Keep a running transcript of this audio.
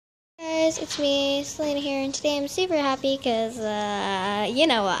guys, it's me, Selena here, and today I'm super happy because, you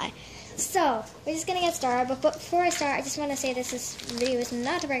know why. So, we're just gonna get started, but before I start, I just want to say this video is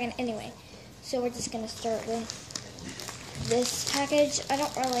not a bargain anyway. So we're just gonna start with this package. I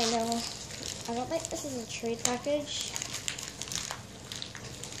don't really know. I don't think this is a trade package.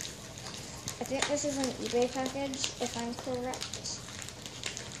 I think this is an eBay package, if I'm correct.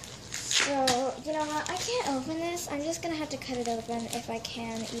 So, you know what, I can't open this. I'm just going to have to cut it open if I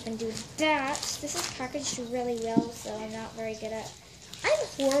can even do that. This is packaged really well, so I'm not very good at...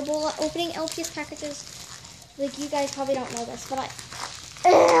 I'm horrible at opening LPS packages. Like, you guys probably don't know this, but I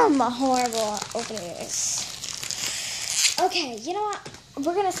am horrible at opening this. Okay, you know what?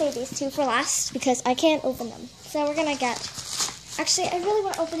 We're going to save these two for last because I can't open them. So we're going to get... Actually, I really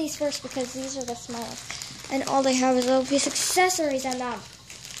want to open these first because these are the smallest. And all they have is LPS accessories on them.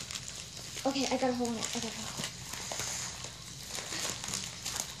 Okay, I got a hole in it.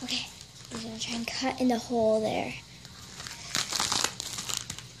 Okay, I'm gonna try and cut in the hole there.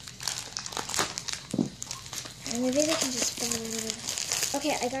 And maybe they can just fall a little bit.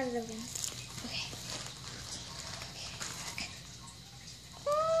 Okay, I got it open. Okay.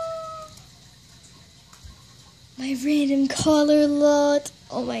 My random color lot.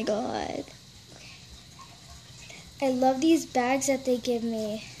 Oh my god. I love these bags that they give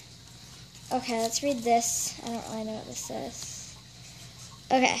me. Okay, let's read this. I don't really know what this says.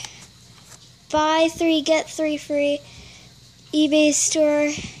 Okay. Buy 3, get 3 free. eBay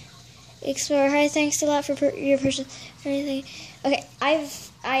store. Explore. Hi, thanks a lot for your purchase. Anything. Okay,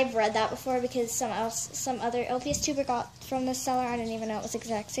 I've read that before because some other LPS tuber got from this seller. I didn't even know it was the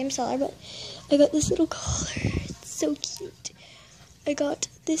exact same seller, but I got this little collar. It's so cute. I got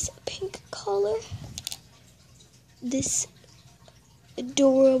this pink collar. This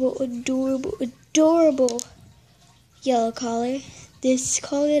adorable yellow collar. This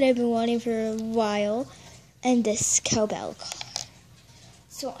collar that I've been wanting for a while. And this cowbell collar.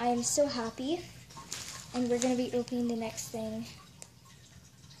 So I am so happy. And we're going to be opening the next thing.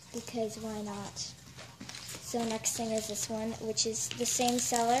 Because why not? So next thing is this one, which is the same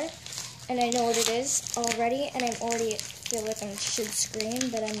seller. And I know what it is already. And I already feel like I should scream,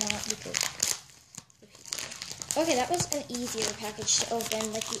 but I'm not because... Okay, that was an easier package to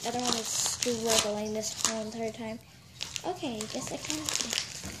open. Like, the other one was struggling this whole entire time. Okay, just I can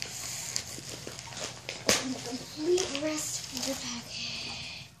open the complete rest of the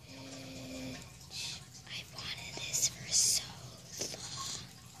package. I wanted this for so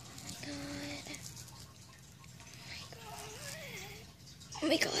long. Oh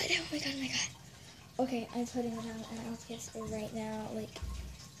my god. Oh my god. Okay, I'm putting it on an LPS right now. Like,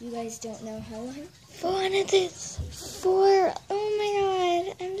 you guys don't know how long I wanted this for. Oh my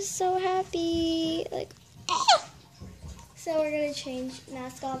god, I'm so happy. Like, so we're gonna change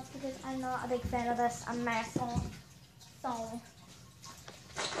mascots because I'm not a big fan of this. I'm mascot. So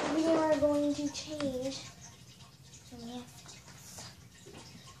we are going to change the mascots.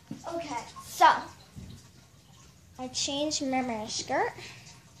 Okay, so I changed my skirt.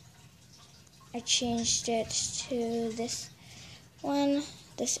 I changed it to this one.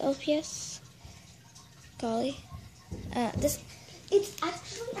 This LPS, golly, it's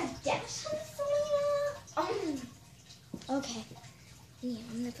actually a dash okay, yeah,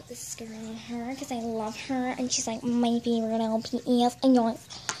 I'm gonna put this skirt on her because I love her and she's like my favorite LPS and yours.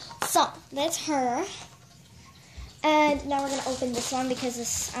 So that's her, and now we're gonna open this one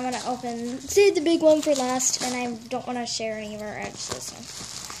because I'm gonna save the big one for last, and I don't want to share any of our edges.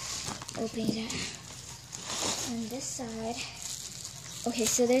 So opening it on this side. Okay,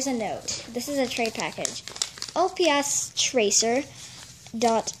 so there's a note. This is a trade package. LPS Tracer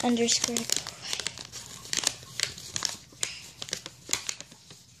dot underscore.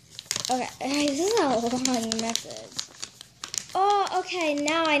 Okay, this is a long message. Oh, okay,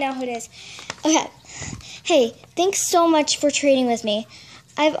 now I know who it is. Okay, hey, thanks so much for trading with me.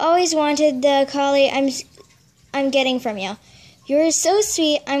 I've always wanted the collie I'm getting from you. You're so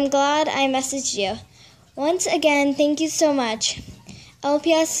sweet. I'm glad I messaged you. Once again, thank you so much.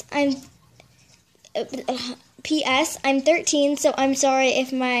 LPS, P.S. I'm 13, so I'm sorry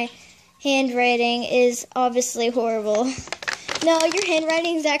if my handwriting is obviously horrible. No, your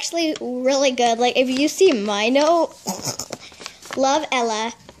handwriting is actually really good. Like, if you see my note, love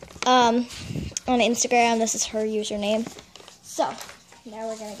Ella, on Instagram, this is her username. So, now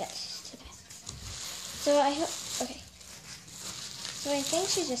we're gonna get to this. So, okay. So, I think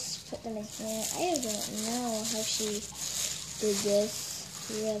she just put them in here. I don't know how she did this.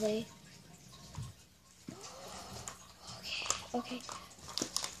 Really? Okay.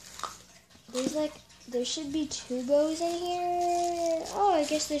 There's like There should be 2 bows in here. Oh, I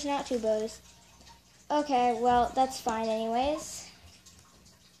guess there's not 2 bows. Okay, well, that's fine anyways.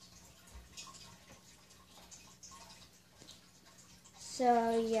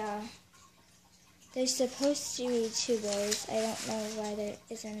 So, yeah. There's supposed to be 2 bows. I don't know why there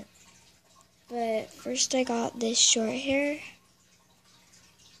isn't. But first I got this short hair.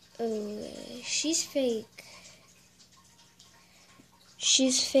 Oh, she's fake.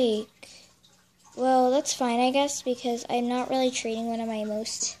 She's fake. Well, that's fine, I guess, because I'm not really trading one of my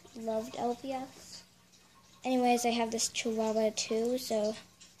most loved LPS. Anyways, I have this Chihuahua too, so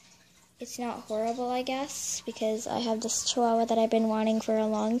it's not horrible, I guess, because I have this Chihuahua that I've been wanting for a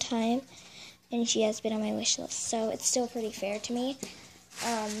long time, and she has been on my wish list, so it's still pretty fair to me.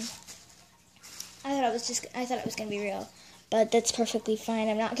 I thought it was gonna be real, but that's perfectly fine.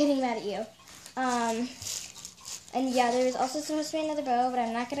 I'm not getting mad at you. And yeah, there was also supposed to be another bow, but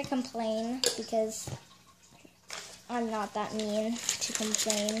I'm not going to complain because I'm not that mean to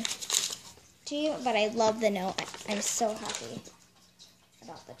complain to you. But I love the note. I'm so happy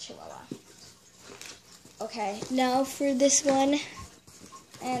about the Chihuahua. Okay, now for this one.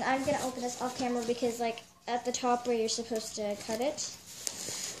 And I'm going to open this off camera because, like, at the top where you're supposed to cut it,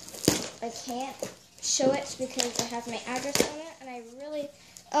 I can't show it because I have my address on it. And I really...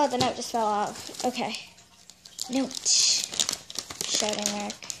 Oh, the note just fell off. Okay. Note. Shouting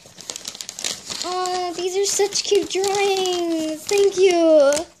mark. Oh, these are such cute drawings. Thank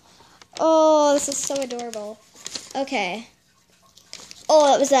you. Oh, this is so adorable. Okay.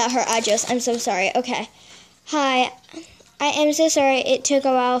 Oh, that was her address. I'm so sorry. Okay. Hi. I am so sorry it took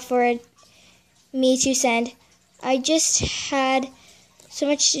a while for me to send. I just had so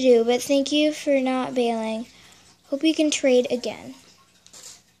much to do, but thank you for not bailing. Hope we can trade again.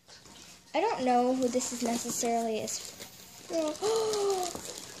 I don't know who this is necessarily is from.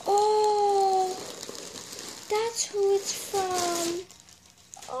 Oh, that's who it's from.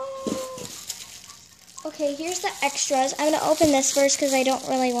 Oh. Okay, here's the extras. I'm going to open this first because I don't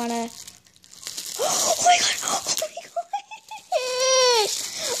really want to... Oh my god! Oh my gosh!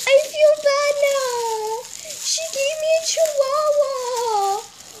 I feel bad now. She gave me a Chihuahua.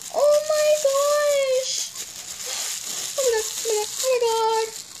 Oh my gosh! Oh my god! Oh my god!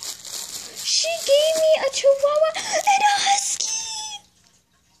 She gave me a Chihuahua and a Husky!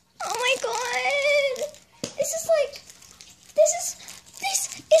 Oh my god! This is my,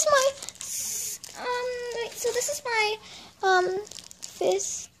 so this is my,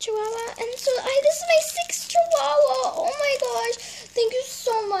 5th Chihuahua, and so this is my 6th Chihuahua! Oh my gosh! Thank you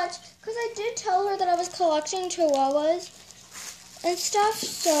so much, because I did tell her that I was collecting Chihuahuas and stuff,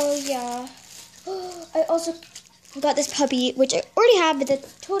 so yeah. I also got this puppy, which I already have, but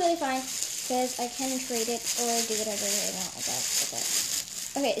that's totally fine. Because I can trade it or do whatever I want, I guess, with it.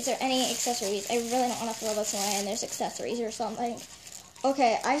 Okay, is there any accessories? I really don't want to throw this away and there's accessories or something.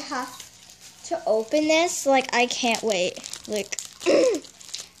 Okay, I have to open this. Like, I can't wait. Like,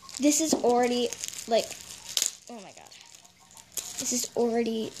 this is already, like, oh my god. This is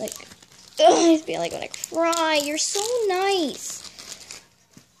already, like, I feel like I'm gonna cry. You're so nice.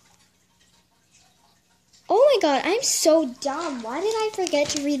 Oh my god, I'm so dumb. Why did I forget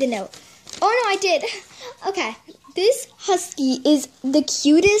to read the note? Oh no, I did. Okay, this Husky is the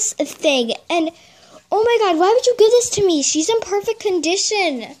cutest thing. And, oh my god, why would you give this to me? She's in perfect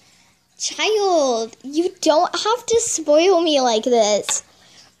condition. Child, you don't have to spoil me like this.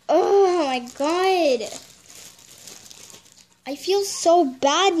 Oh my god. I feel so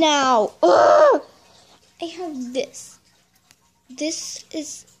bad now. Ugh. I have this. This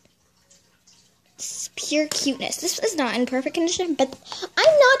is pure cuteness. This is not in perfect condition, but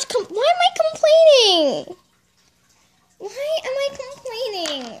I'm not. Why am I complaining? Why am I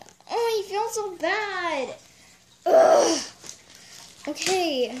complaining? Oh, I feel so bad. Ugh.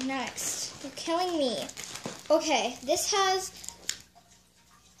 Okay, next. You're killing me. Okay, this has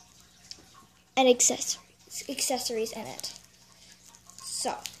an accessories in it.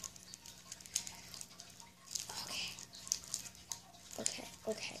 So,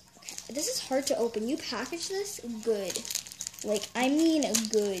 okay. This is hard to open. You package this good. Like, I mean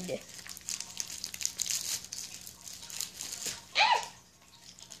good.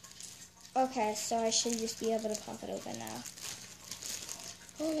 Okay, so I should just be able to pop it open now.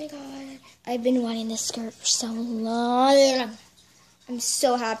 Oh my god. I've been wanting this skirt for so long. I'm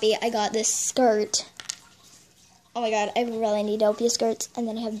so happy I got this skirt. Oh my god, I really need Opia skirts. And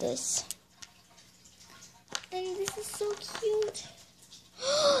then I have this. And this is so cute.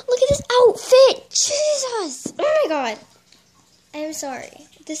 Look at this outfit! Jesus! Oh my god. I'm sorry.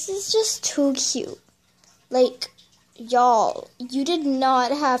 This is just too cute. Like, y'all, you did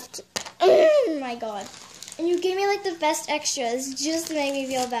not have to... Oh my god. And you gave me like the best extras just to make me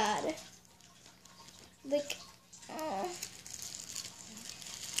feel bad. Like,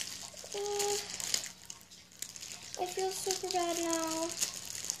 I feel super bad now.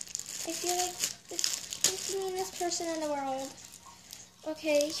 I feel like the meanest person in the world.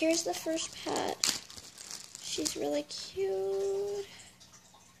 Okay, here's the first pet. She's really cute.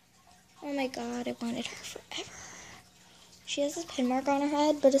 Oh my god, I wanted her forever. She has this pin mark on her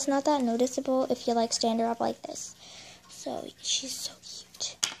head, but it's not that noticeable if you like stand her up like this. So she's so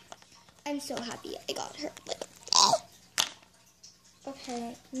cute. I'm so happy I got her.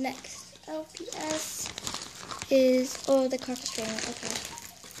 Okay, next LPS is the Cocker Spaniel. Okay,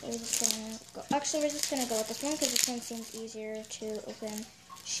 we're just gonna go. Actually, we're just gonna go with this one because this one seems easier to open.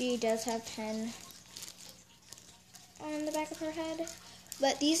 She does have pen on the back of her head,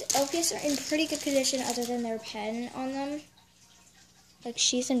 but these LPS are in pretty good condition other than their pen on them. Like,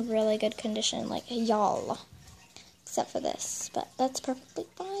 she's in really good condition, like, y'all. Except for this, but that's perfectly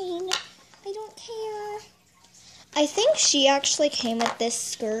fine. I don't care. I think she actually came with this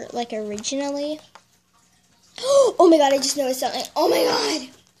skirt, like, originally. Oh my god, I just noticed something. Oh my god.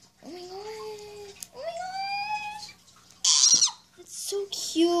 Oh my god. Oh my gosh. That's so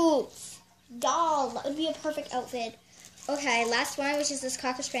cute. Doll, that would be a perfect outfit. Okay, last one, which is this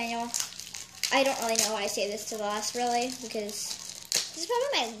Cocker Spaniel. I don't really know why I say this to the last, really, because this is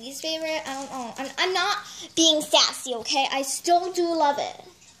probably my least favorite. I don't know. I'm not being sassy, okay? I still do love it.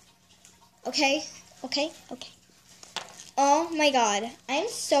 Okay? Okay? Okay. Oh my god. I'm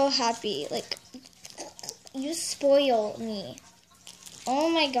so happy. Like, you spoil me. Oh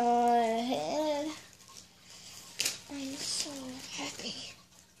my god. I'm so happy.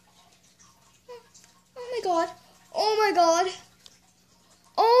 Oh my god. Oh my god.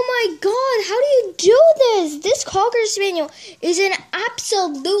 Oh my god, how do you do this? This Cocker Spaniel is in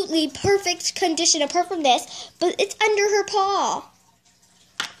absolutely perfect condition apart from this, but it's under her paw.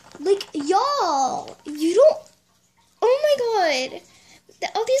 Like, y'all, you don't, oh my god.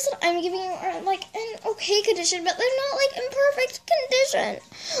 All these I'm giving you are like in okay condition, but they're not like in perfect condition.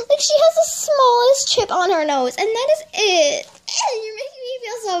 Like, she has the smallest chip on her nose, and that is it. You're making me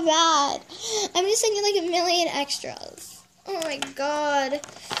feel so bad. I'm just sending like a million extras. Oh my god.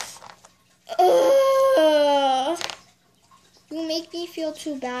 You make me feel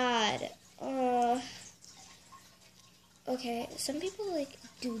too bad. Okay, some people like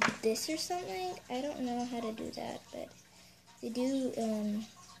do this or something. I don't know how to do that, but they do,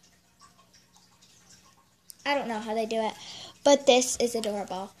 I don't know how they do it. But this is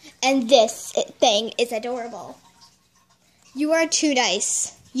adorable. And this thing is adorable. You are too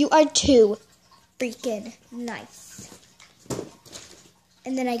nice. You are too freaking nice.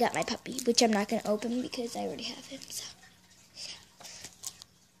 And then I got my puppy, which I'm not going to open because I already have him. So,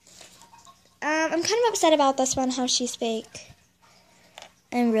 yeah. I'm kind of upset about this one, how she's fake.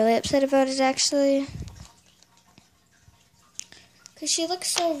 I'm really upset about it, actually. Because she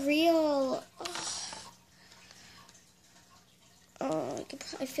looks so real.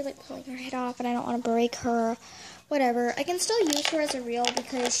 I feel like pulling her head off, and I don't want to break her. Whatever. I can still use her as a reel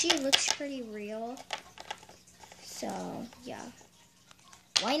because she looks pretty real. So, yeah.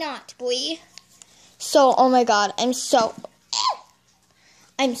 Why not, boy? So, oh my god, I'm so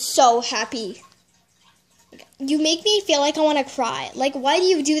happy. You make me feel like I want to cry. Like, why do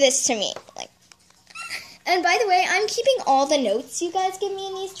you do this to me? Like, and by the way, I'm keeping all the notes you guys give me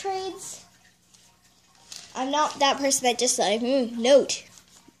in these trades. I'm not that person that just like, note,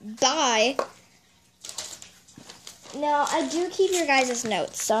 bye. No, I do keep your guys'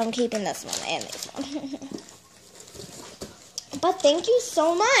 notes, so I'm keeping this one and this one. But thank you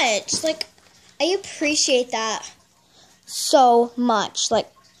so much. Like, I appreciate that so much.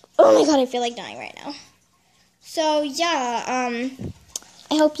 Like, oh my god, I feel like dying right now. So, yeah,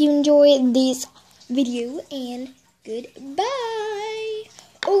 I hope you enjoyed this video, and goodbye.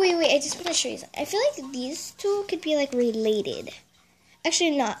 Oh, wait, I just want to show you something. I feel like these two could be, like, related.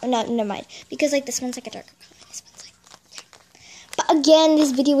 Actually, not, never mind. Because, like, this one's, like, a darker color. This one's, like, yeah. But, again,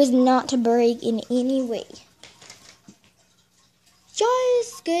 this video is not to break in any way.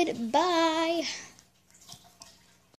 Just goodbye.